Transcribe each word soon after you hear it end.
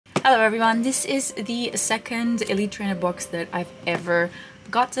Hello everyone, this is the second Elite Trainer box that I've ever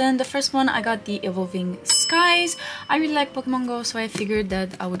gotten. The first one I got the Evolving Skies. I really like Pokemon Go, so I figured that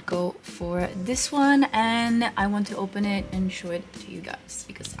I would go for this one, and I want to open it and show it to you guys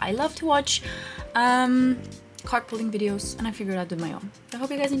because I love to watch card pulling videos, and I figured I'd do my own. I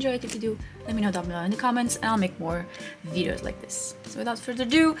hope you guys enjoy it. If you do, let me know down below in the comments and I'll make more videos like this. So without further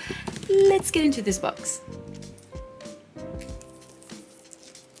ado, let's get into this box.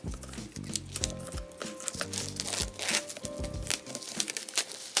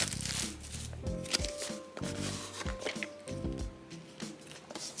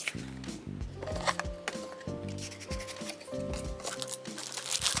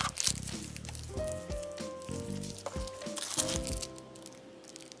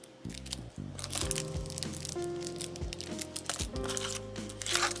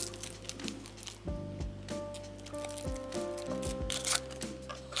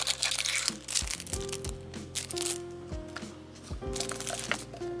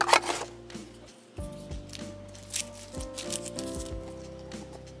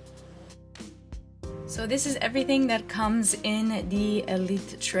 So this is everything that comes in the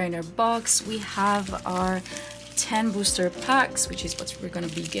Elite Trainer box. We have our 10 booster packs, which is what we're going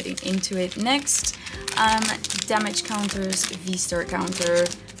to be getting into it next. Damage counters, V-star counter,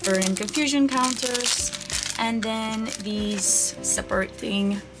 burn and confusion counters, and then these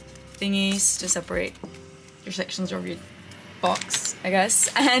separating thingies to separate your sections of your box, I guess.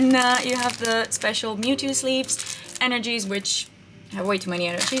 And you have the special Mewtwo sleeves, energies, which have way too many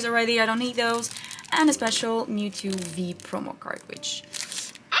energies already, I don't need those. And a special Mewtwo V promo card, which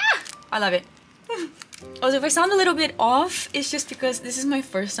I love it. Also, if I sound a little bit off, it's just because this is my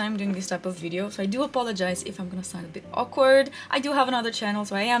first time doing this type of video, so I do apologize if I'm gonna sound a bit awkward. I do have another channel,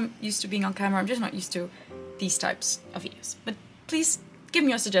 so I am used to being on camera. I'm just not used to these types of videos. But please give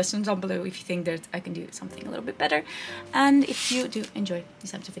me your suggestions down below if you think that I can do something a little bit better, and if you do enjoy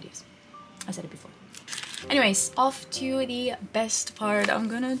these types of videos. I said it before. Anyways, off to the best part. I'm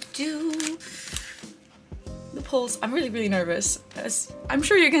gonna do the pulls. I'm really nervous, as I'm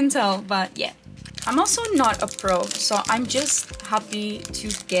sure you can tell, but yeah. I'm also not a pro, so I'm just happy to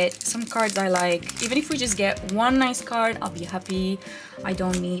get some cards I like. Even if we just get one nice card, I'll be happy. I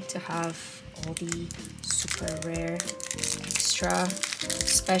don't need to have all the super rare, extra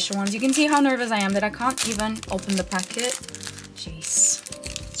special ones. You can see how nervous I am that I can't even open the packet. Jeez,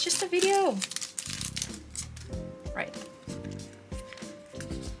 it's just a video. Right.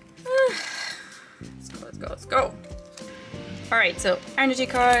 Let's go. Alright, so energy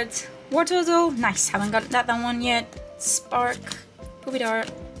cards, War Turtle, nice, haven't got that one yet. Spark, Poopy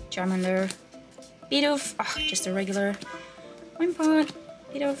Dart, Charmander, Bidoof, just a regular Wimpod,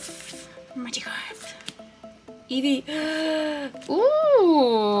 Bidoof, Magikarp, Eevee,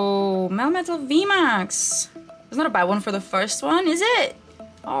 ooh, Melmetal VMAX. It's not a bad one for the first one, is it?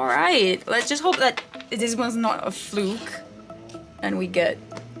 Alright, let's just hope that this one's not a fluke and we get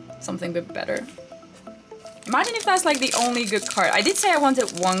something a bit better. Imagine if that's like the only good card. I did say I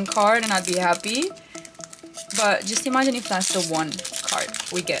wanted one card and I'd be happy, but just imagine if that's the one card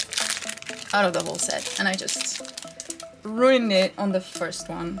we get out of the whole set and I just ruined it on the first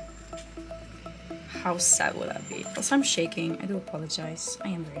one. How sad would that be? Also, I'm shaking. I do apologize. I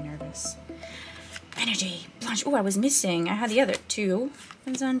am very nervous. Energy, Blanche. Oh, I was missing. I had the other two.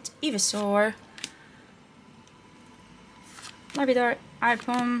 Vincent, Ivysaur, Larvitar,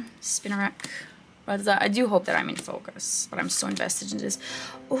 Airpom, Spinarak. But I do hope that I'm in focus, but I'm so invested in this.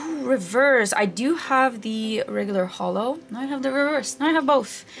 Oh, reverse. I do have the regular holo. Now I have the reverse. Now I have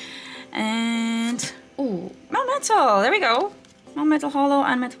both. And, ooh, Melmetal. There we go. Melmetal holo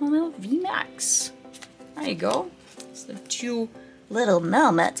and Melmetal VMAX. There you go. It's the two little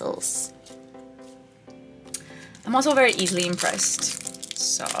Melmetals. I'm also very easily impressed,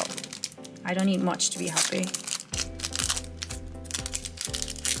 so I don't need much to be happy.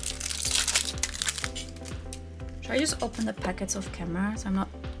 I just open the packets off camera so I'm not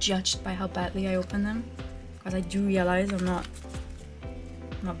judged by how badly I open them, because I do realize I'm not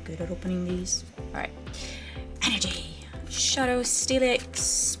good at opening these. Alright. Energy, Shadow,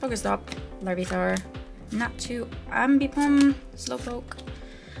 Steelix, Pokestop, Larvitar, Natu, Ambipom, Slowpoke,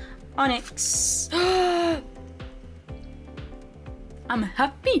 Onyx. I'm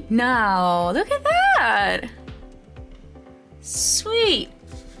happy now! Look at that! Sweet!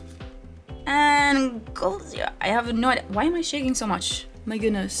 And gold, I have no idea. Why am I shaking so much? My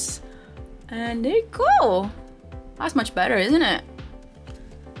goodness. And there you go. That's much better, isn't it?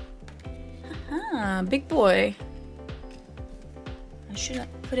 Haha, big boy. I should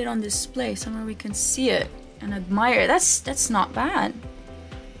put it on display somewhere we can see it and admire it. That's not bad.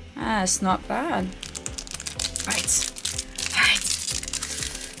 That's not bad. Right. Alright.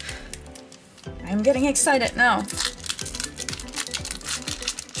 I'm getting excited now.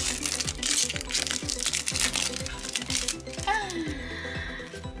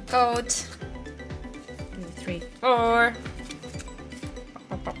 Code 2, 3, 4.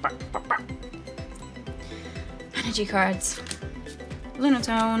 Energy cards.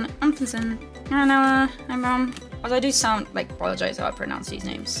 Lunatone, Unfinson, Maranoa, Ambrom. Although I do sound like, apologize how I pronounce these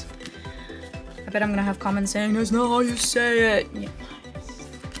names. I bet I'm gonna have comments saying that's not how you say it. Yeah.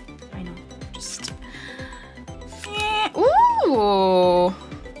 I know. Just. Ooh!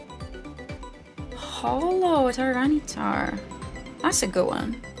 Hollow Tyranitar. That's a good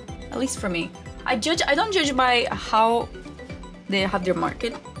one. At least for me. I don't judge by how they have their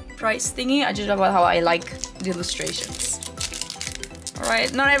market price thingy. I judge about how I like the illustrations.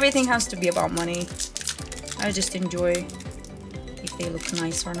 Alright, not everything has to be about money. I just enjoy if they look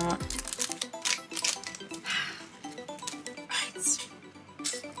nice or not. Right.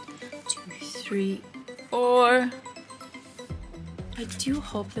 2, 3, 4. I do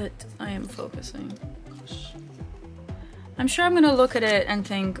hope that I am focusing. Gosh. I'm sure I'm gonna look at it and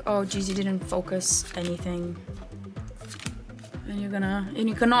think, oh geez, you didn't focus anything. And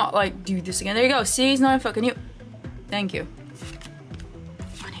you cannot like do this again. There you go. See, it's not fucking you. Thank you.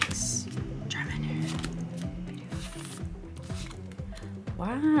 Onyx. Charmander.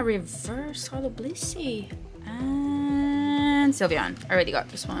 Wow, reverse Hollow Blissey. And Sylveon. I already got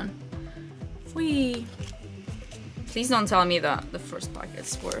this one. Whee. Please don't tell me that the first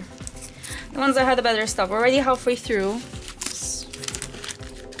packets were the ones that had the better stuff. We're already halfway through.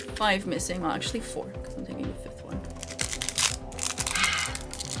 5 missing. Well, actually 4, because I'm taking the 5th one.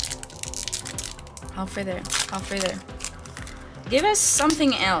 Halfway there. Halfway there. Give us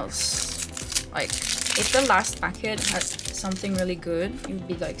something else. Like, if the last packet has something really good, it would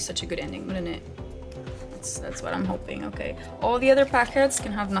be like such a good ending, wouldn't it? That's what I'm hoping. Okay. All the other packets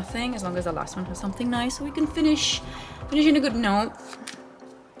can have nothing as long as the last one has something nice, so we can finish in a good note.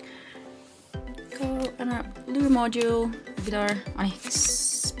 Go and our Lure Module, Vidar,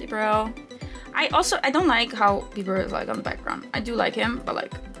 Onyx, Bibarel. I don't like how Bieber is like on the background. I do like him, but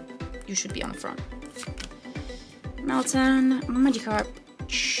like you should be on the front. Melton, Magikarp,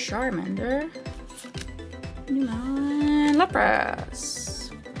 Charmander, and Lapras.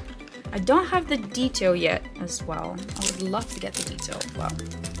 I don't have the detail yet as well. I would love to get the detail. Wow.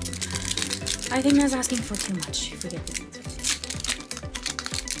 I think that's asking for too much if we get the detail.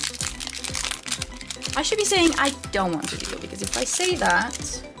 I should be saying I don't want the detail, because if I say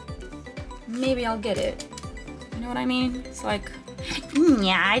that, maybe I'll get it. You know what I mean? It's like,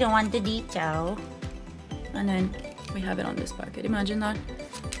 yeah, I don't want the detail. And then we have it on this packet. Imagine that.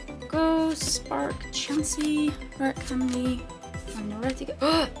 Go, Spark, Chansey, Rat Family. I'm ready to go.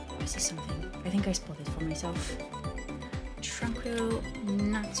 Oh, I see something. I think I spotted it for myself. Tranquil,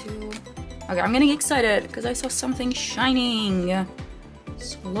 Natu. Okay, I'm getting excited because I saw something shining.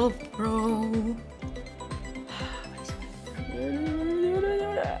 Slowbro.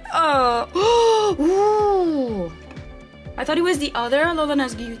 Oh! Ooh! I thought it was the other Alolan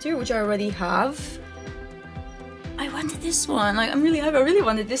Gyutir, which I already have. I wanted this one. Like, I'm really happy. I really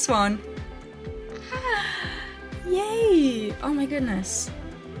wanted this one. Yay! Oh my goodness.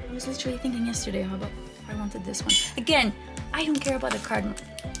 I was literally thinking yesterday, how about if I wanted this one? Again, I don't care about the card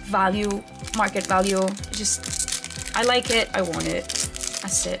value, market value. It's just, I like it, I want it.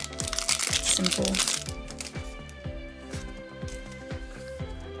 That's it. Simple.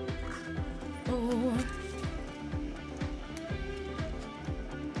 Oh.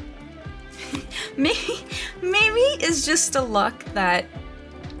 Maybe it's just a luck that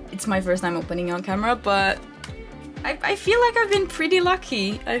it's my first time opening on camera, but I feel like I've been pretty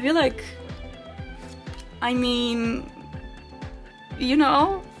lucky. I feel like, I mean, you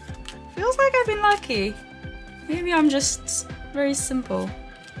know, feels like I've been lucky. Maybe I'm just very simple.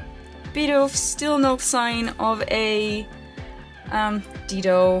 Bidoof, still no sign of a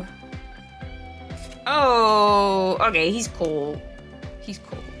Dido. Oh, okay, he's cool. He's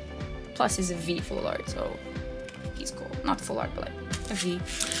cool. Plus he's a V full art, so he's cool. Not full art, but like a V.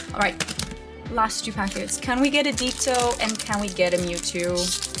 Alright. Last 2 packets. Can we get a Ditto and can we get a Mewtwo?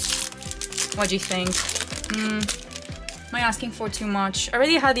 What do you think? Am I asking for too much? I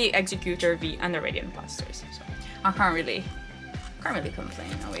already had the Executor V and the Radiant Blasters, so I can't really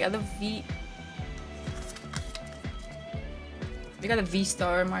complain. Oh, we got the V. We got a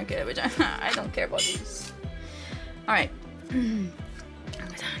V-Star market, which I don't care about these. Alright.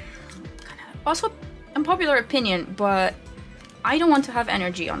 Also, unpopular opinion, but I don't want to have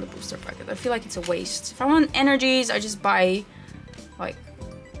energy on the booster packet. I feel like it's a waste. If I want energies, I just buy like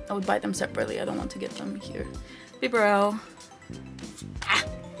I would buy them separately. I don't want to get them here. Bibarel. Ah!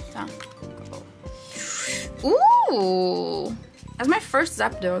 Down. Ooh! That's my first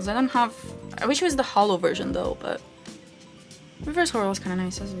Zapdos. I don't have... I wish it was the hollow version though, but... Reverse Horror was kind of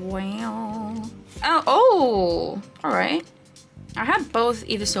nice as well. Oh! Alright. I had both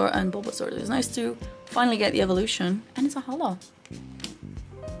Ivysaur and Bulbasaur. It's nice to finally get the evolution. And it's a hollow.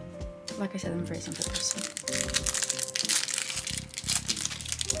 Like I said, I'm a very sensitive person.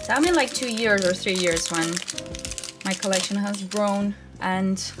 So I'm in like 2 years or 3 years when my collection has grown,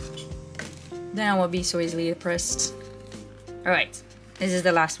 and then I won't be so easily depressed. Alright, this is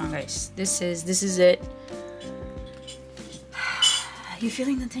the last one, guys. This is it. You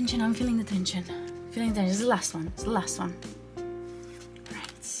feeling the tension? I'm feeling the tension. Feeling the tension. This is the last one. It's the last one.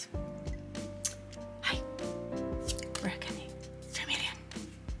 Right. Hi. Rare candy. Vermilion.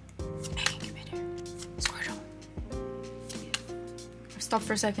 Egg incubator. Squirtle. I stopped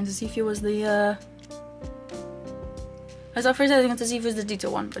for a second to see if it was the I stopped for a second to see if it was the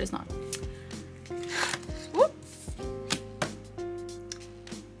Ditto one, but it's not. Whoop.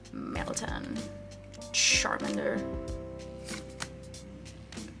 Melton. Charmander.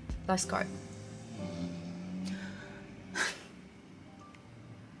 Last card.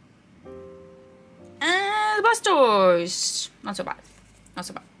 And Blastoise! Not so bad. Not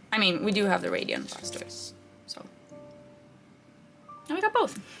so bad. I mean, we do have the Radiant Blastoise, so. And we got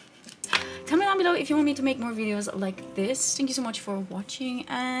both. Tell me down below if you want me to make more videos like this. Thank you so much for watching.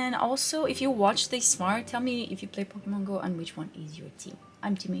 And also, if you watch Stay Smart, tell me if you play Pokemon Go and which one is your team.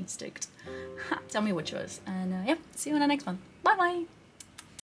 I'm Team Instinct. Tell me which was. And yeah, see you in the next one. Bye bye!